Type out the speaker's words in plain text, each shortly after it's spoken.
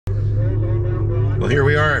Here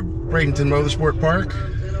we are at Bradenton Motorsport Park.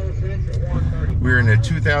 We're in a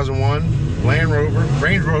 2001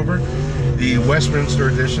 Range Rover, the Westminster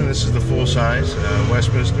edition. This is the full size.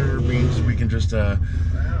 Westminster means we can just,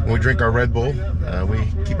 when we drink our Red Bull, we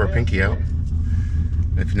keep our pinky out.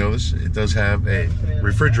 If you notice, it does have a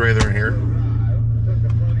refrigerator in here.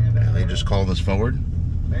 And they just call this forward.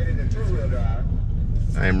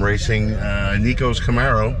 I am racing Nico's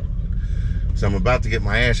Camaro, so I'm about to get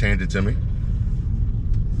my ass handed to me.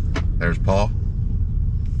 There's Paul.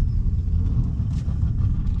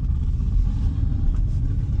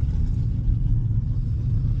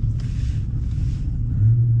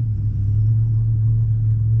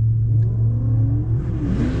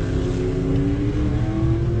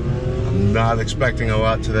 I'm not expecting a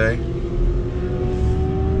lot today.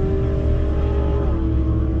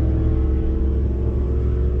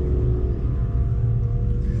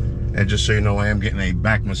 And just so you know, I am getting a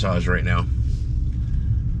back massage right now.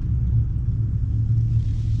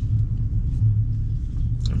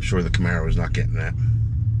 I'm sure the Camaro is not getting that.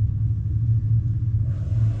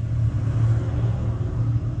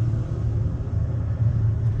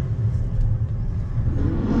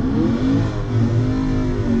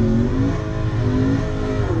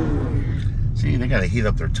 See, they gotta heat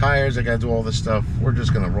up their tires, they gotta do all this stuff. We're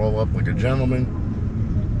just gonna roll up like a gentleman.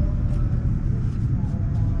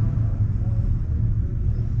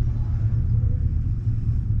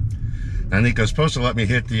 Now Nico's supposed to let me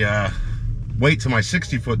hit the wait till my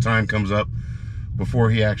 60-foot time comes up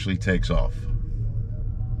before he actually takes off.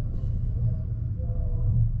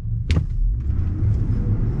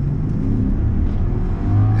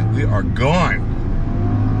 And we are gone.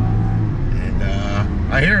 And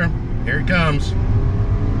I hear him. Here he comes. He's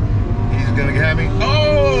gonna get me.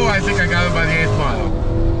 Oh, I think I got him by the 8th mile.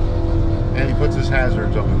 And he puts his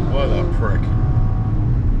hazards on. What a prick.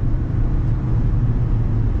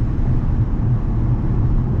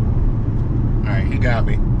 He got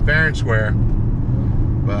me fair and square,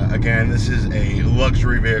 but again, this is a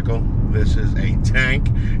luxury vehicle. This is a tank.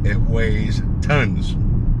 It weighs tons.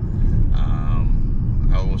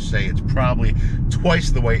 I will say it's probably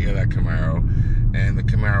twice the weight of that Camaro, and the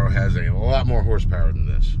Camaro has a lot more horsepower than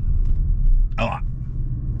this. A lot.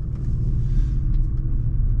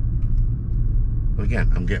 But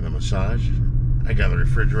again, I'm getting a massage. I got a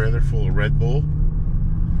refrigerator full of Red Bull,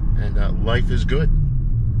 and life is good.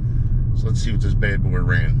 So let's see what this bad boy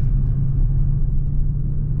ran.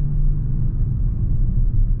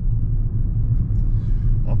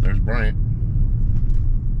 Oh, there's Bryant.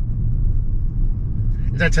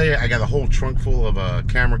 Did I tell you I got a whole trunk full of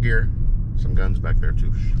camera gear? Some guns back there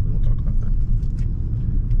too. Shh, we won't talk about that.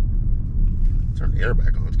 Turn the air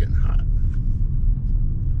back on, it's getting hot.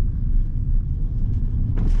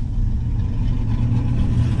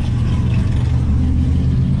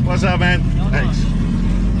 What's up, man? Thanks.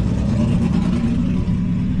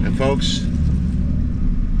 And folks,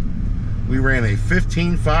 we ran a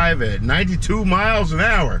 15.5 at 92 miles an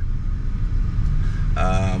hour.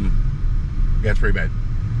 Yeah, it's pretty bad.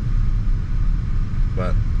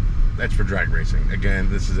 But that's for drag racing. Again,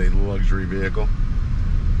 this is a luxury vehicle.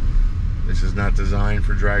 This is not designed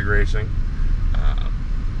for drag racing.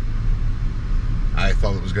 I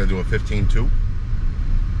thought it was going to do a 15.2.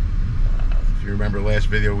 If you remember last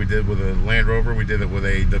video we did with a Land Rover, we did it with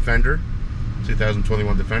a Defender.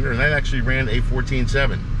 2021 Defender, and that actually ran a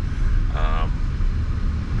 14.7.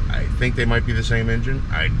 I think they might be the same engine.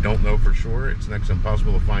 I don't know for sure. It's next to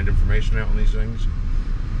impossible to find information out on these things.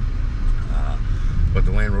 But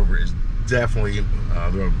the Land Rover is definitely,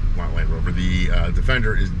 not Land Rover, the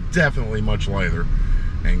Defender is definitely much lighter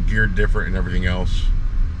and geared different and everything else.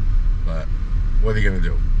 But what are you going to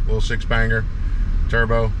do? Little 6-banger,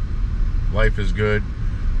 turbo, life is good.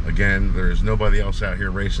 Again, there's nobody else out here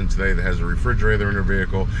racing today that has a refrigerator in their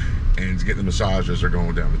vehicle and is getting the massage as they're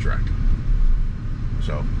going down the track.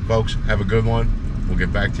 So, folks, have a good one. We'll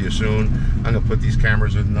get back to you soon. I'm going to put these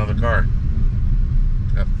cameras in another car.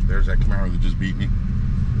 Yep, there's that Camaro that just beat me.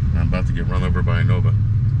 I'm about to get run over by a Nova.